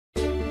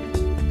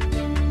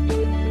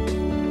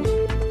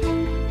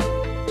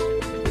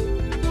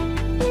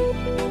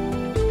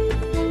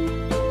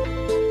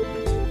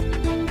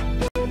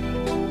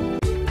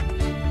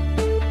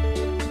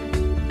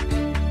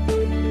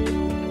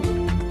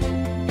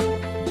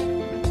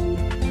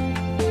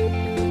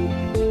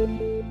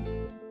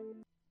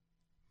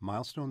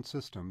Milestone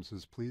Systems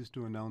is pleased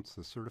to announce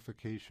the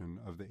certification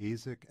of the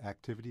ACIC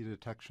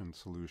ActivityDetection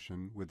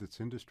solution with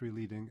its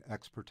industry-leading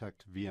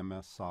XProtect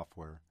VMS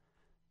software.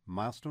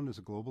 Milestone is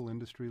a global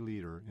industry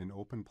leader in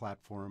open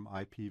platform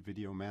IP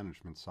video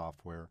management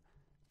software,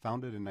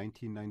 founded in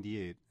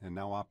 1998 and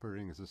now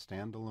operating as a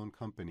standalone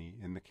company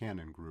in the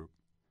Canon Group.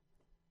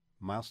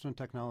 Milestone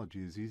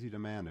technology is easy to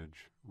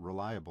manage,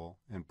 reliable,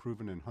 and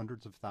proven in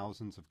hundreds of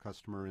thousands of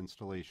customer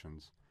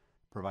installations,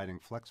 providing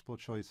flexible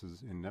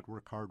choices in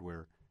network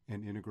hardware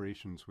and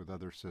integrations with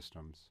other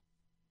systems.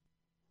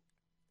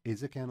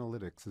 ACIC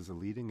Analytics is a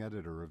leading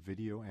editor of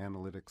video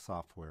analytics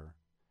software.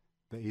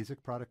 The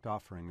ACIC product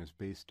offering is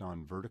based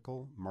on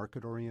vertical,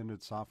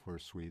 market-oriented software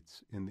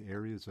suites in the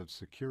areas of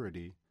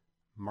security,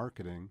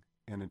 marketing,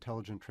 and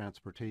intelligent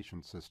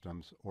transportation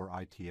systems, or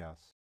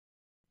ITS.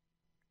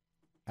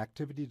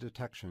 Activity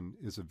Detection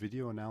is a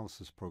video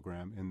analysis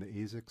program in the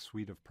ACIC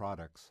suite of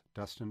products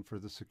destined for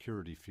the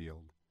security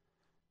field.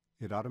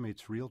 It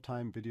automates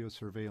real-time video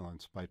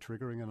surveillance by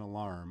triggering an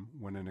alarm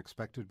when an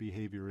expected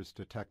behavior is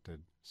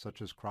detected,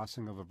 such as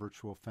crossing of a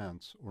virtual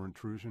fence or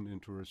intrusion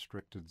into a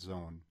restricted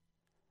zone.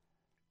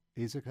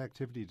 ACIC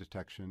Activity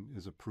Detection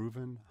is a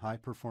proven,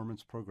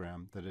 high-performance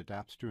program that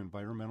adapts to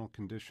environmental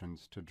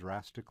conditions to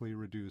drastically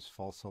reduce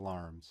false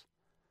alarms.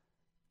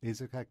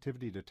 ACIC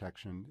Activity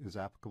Detection is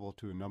applicable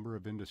to a number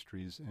of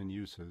industries and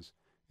uses,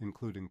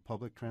 including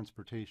public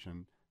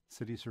transportation,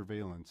 city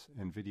surveillance,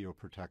 and video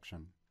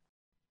protection.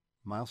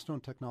 Milestone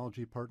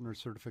Technology Partner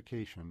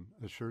Certification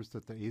assures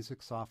that the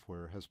ACIC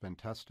software has been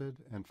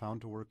tested and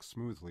found to work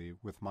smoothly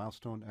with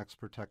Milestone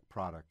XProtect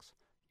products,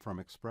 from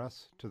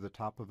Express to the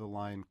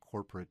top-of-the-line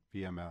corporate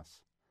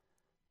VMS.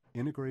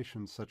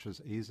 Integrations such as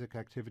ACIC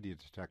Activity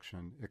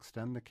Detection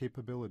extend the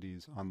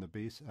capabilities on the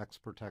base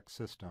XProtect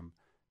system,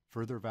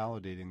 further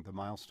validating the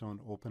Milestone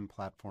open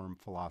platform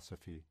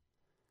philosophy.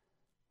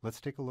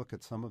 Let's take a look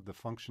at some of the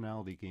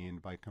functionality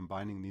gained by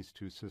combining these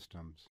two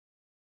systems.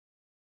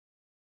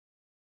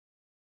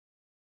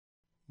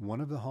 One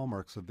of the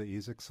hallmarks of the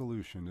ACIC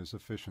solution is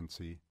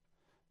efficiency.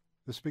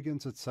 This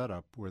begins at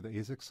setup, where the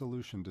ACIC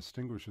solution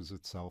distinguishes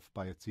itself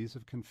by its ease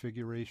of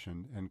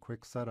configuration and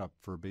quick setup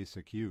for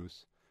basic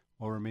use,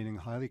 while remaining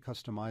highly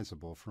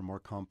customizable for more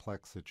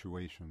complex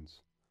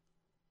situations.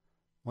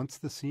 Once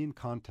the scene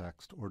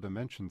context or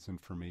dimensions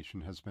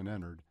information has been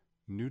entered,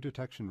 new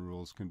detection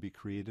rules can be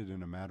created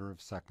in a matter of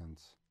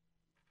seconds.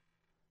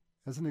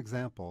 As an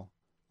example,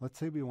 let's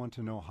say we want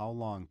to know how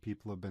long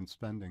people have been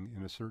spending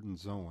in a certain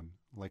zone,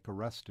 like a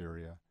rest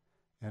area,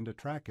 and to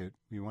track it,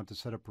 we want to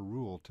set up a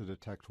rule to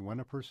detect when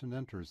a person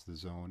enters the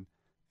zone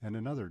and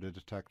another to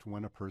detect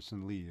when a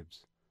person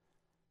leaves.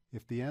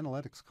 If the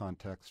analytics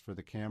context for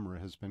the camera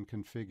has been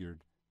configured,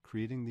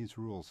 creating these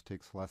rules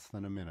takes less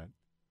than a minute.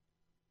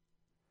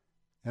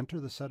 Enter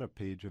the setup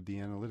page of the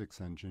analytics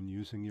engine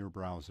using your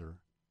browser.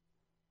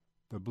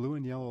 The blue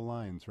and yellow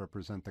lines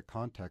represent the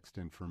context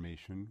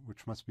information,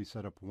 which must be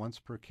set up once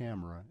per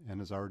camera and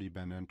has already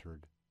been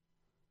entered.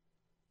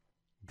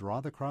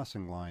 Draw the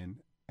crossing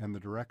line and the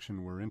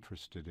direction we're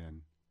interested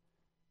in.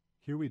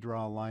 Here we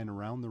draw a line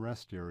around the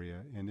rest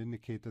area and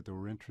indicate that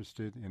we're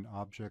interested in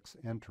objects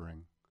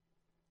entering.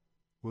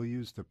 We'll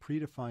use the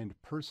predefined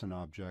person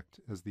object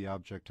as the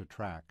object to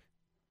track.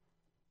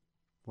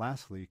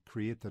 Lastly,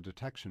 create the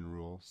detection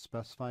rule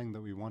specifying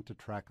that we want to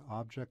track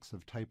objects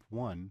of type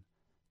 1,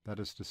 that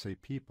is to say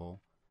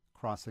people,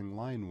 crossing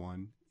line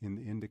 1 in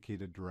the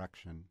indicated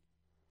direction.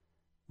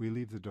 We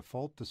leave the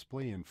default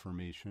display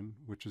information,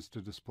 which is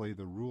to display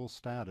the rule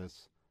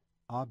status,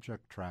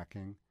 object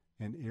tracking,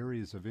 and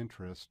areas of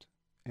interest,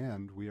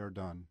 and we are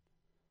done.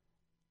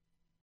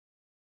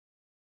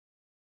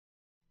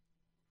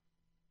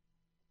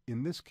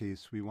 In this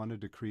case, we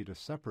wanted to create a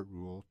separate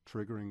rule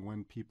triggering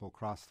when people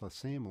cross the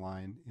same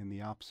line in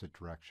the opposite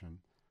direction,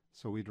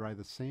 so we draw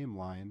the same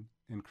line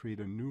and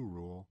create a new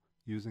rule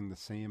using the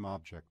same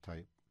object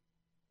type.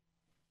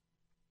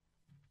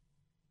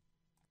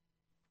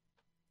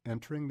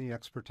 Entering the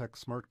XProtect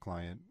Smart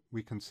Client,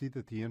 we can see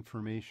that the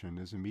information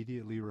is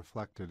immediately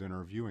reflected in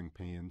our viewing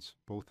panes,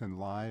 both in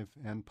live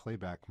and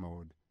playback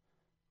mode.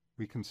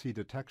 We can see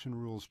detection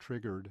rules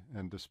triggered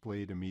and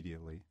displayed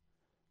immediately.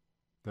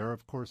 There are,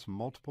 of course,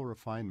 multiple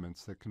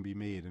refinements that can be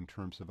made in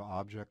terms of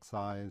object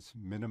size,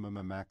 minimum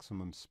and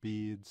maximum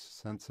speeds,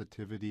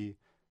 sensitivity,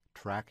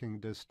 tracking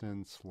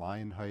distance,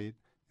 line height,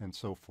 and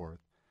so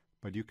forth,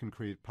 but you can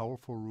create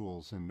powerful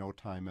rules in no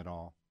time at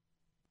all.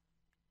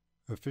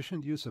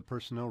 Efficient use of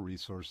personnel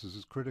resources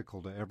is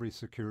critical to every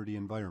security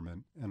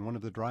environment and one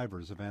of the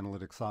drivers of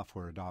analytic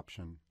software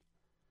adoption.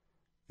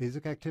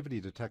 ACIC Activity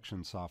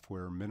Detection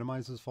software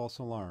minimizes false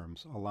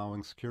alarms,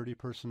 allowing security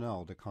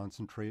personnel to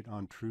concentrate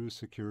on true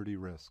security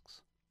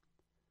risks.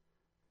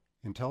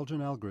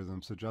 Intelligent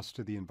algorithms adjust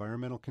to the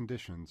environmental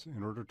conditions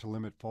in order to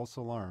limit false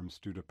alarms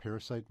due to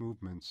parasite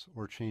movements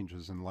or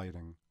changes in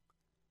lighting.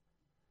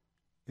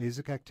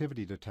 ACIC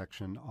Activity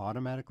Detection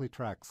automatically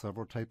tracks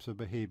several types of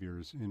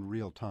behaviors in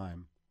real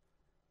time.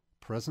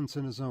 Presence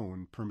in a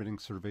zone permitting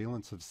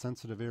surveillance of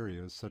sensitive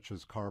areas such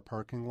as car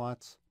parking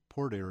lots,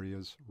 port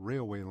areas,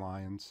 railway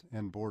lines,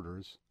 and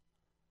borders.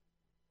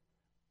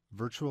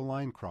 virtual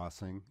line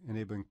crossing,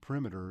 enabling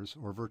perimeters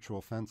or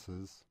virtual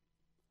fences,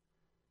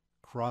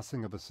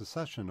 crossing of a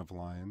succession of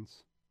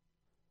lines,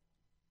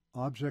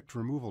 object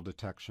removal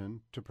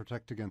detection to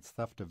protect against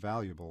theft of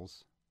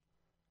valuables,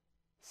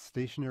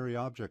 stationary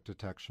object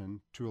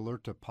detection to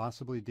alert to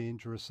possibly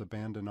dangerous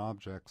abandoned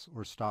objects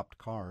or stopped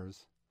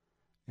cars,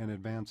 and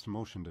advanced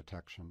motion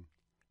detection.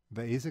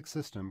 The ACIC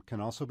system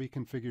can also be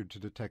configured to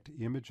detect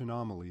image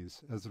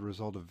anomalies as a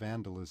result of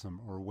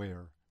vandalism or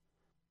wear.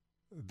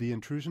 The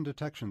intrusion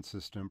detection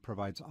system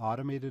provides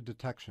automated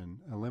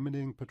detection,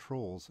 eliminating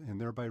patrols and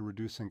thereby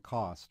reducing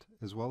cost,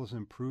 as well as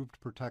improved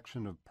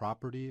protection of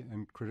property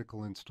and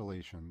critical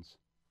installations.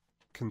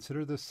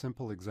 Consider this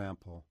simple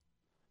example.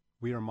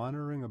 We are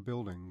monitoring a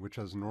building which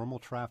has normal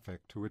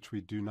traffic to which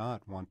we do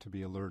not want to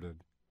be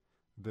alerted.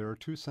 There are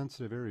two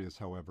sensitive areas,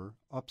 however,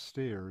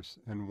 upstairs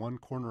and one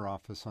corner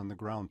office on the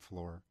ground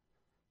floor.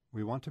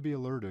 We want to be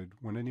alerted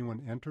when anyone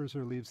enters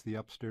or leaves the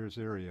upstairs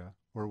area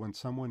or when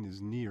someone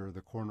is near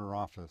the corner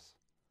office.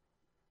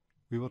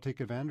 We will take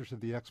advantage of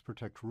the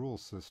XProtect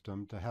rules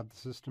system to have the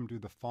system do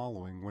the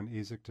following when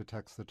ACIC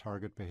detects the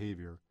target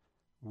behavior.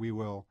 We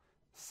will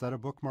set a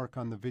bookmark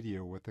on the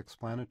video with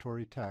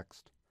explanatory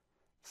text,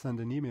 send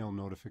an email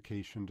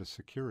notification to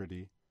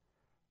security,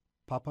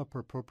 pop up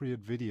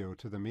appropriate video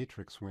to the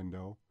matrix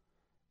window,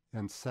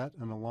 and set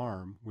an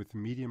alarm with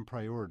medium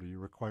priority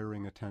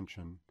requiring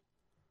attention.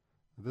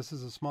 This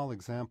is a small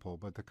example,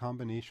 but the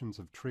combinations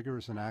of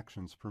triggers and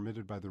actions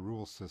permitted by the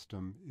rules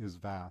system is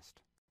vast.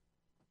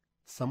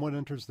 Someone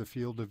enters the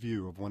field of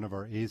view of one of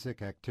our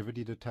ACIC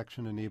activity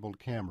detection enabled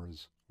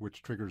cameras,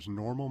 which triggers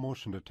normal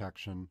motion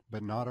detection,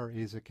 but not our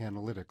ACIC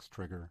analytics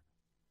trigger.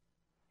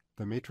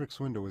 The matrix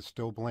window is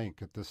still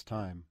blank at this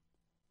time.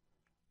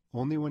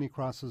 Only when he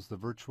crosses the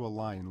virtual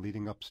line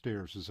leading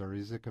upstairs is our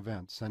ACIC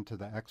event sent to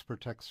the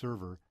XProtect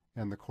server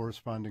and the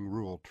corresponding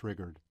rule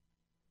triggered.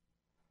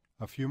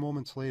 A few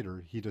moments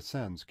later, he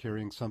descends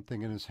carrying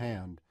something in his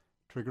hand,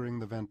 triggering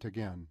the event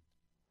again.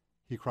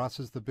 He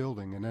crosses the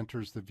building and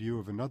enters the view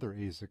of another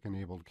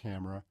ACIC-enabled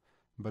camera,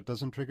 but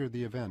doesn't trigger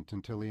the event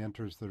until he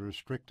enters the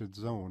restricted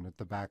zone at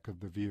the back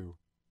of the view.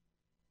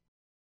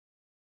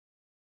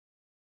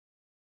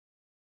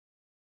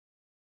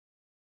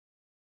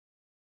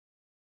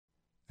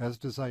 As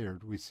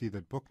desired, we see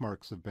that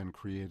bookmarks have been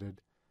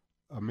created,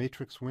 a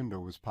matrix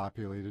window was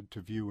populated to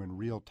view in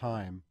real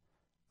time,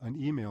 an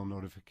email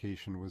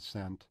notification was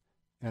sent,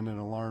 and an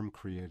alarm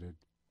created.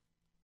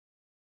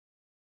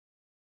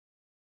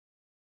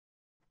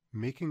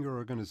 Making your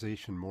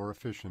organization more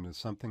efficient is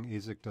something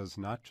ACIC does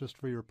not just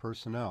for your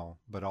personnel,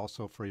 but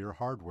also for your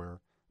hardware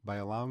by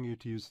allowing you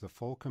to use the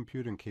full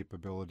computing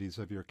capabilities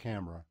of your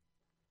camera.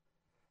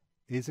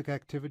 ACIC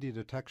activity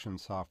detection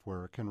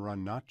software can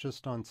run not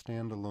just on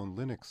standalone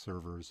Linux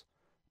servers,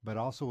 but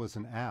also as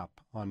an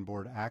app on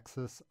board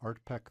ACIC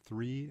ArtPec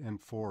 3 and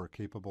 4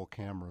 capable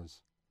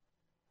cameras.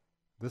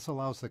 This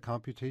allows the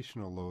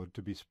computational load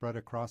to be spread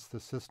across the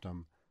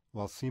system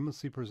while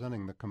seamlessly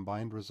presenting the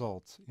combined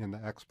results in the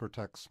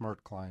XProtect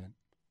Smart Client.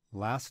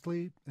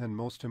 Lastly, and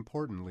most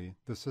importantly,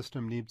 the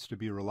system needs to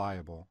be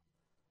reliable.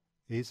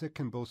 ACIC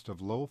can boast of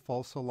low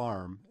false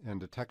alarm and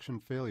detection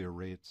failure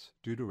rates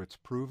due to its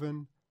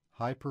proven,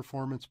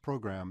 high-performance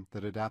program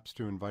that adapts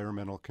to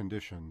environmental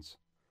conditions.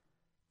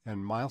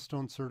 And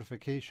Milestone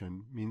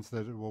certification means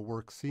that it will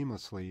work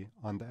seamlessly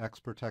on the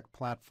XProtect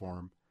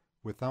platform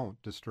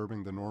without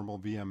disturbing the normal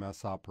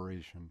VMS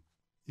operation.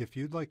 If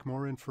you'd like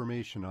more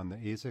information on the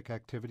ACIC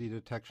Activity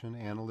Detection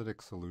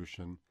Analytics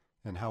solution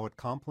and how it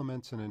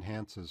complements and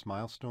enhances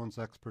Milestone's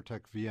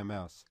XProtect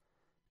VMS,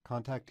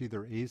 contact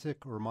either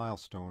ACIC or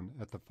Milestone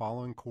at the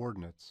following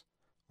coordinates,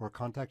 or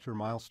contact your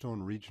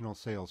Milestone Regional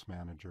Sales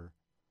Manager.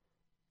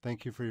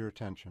 Thank you for your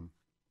attention.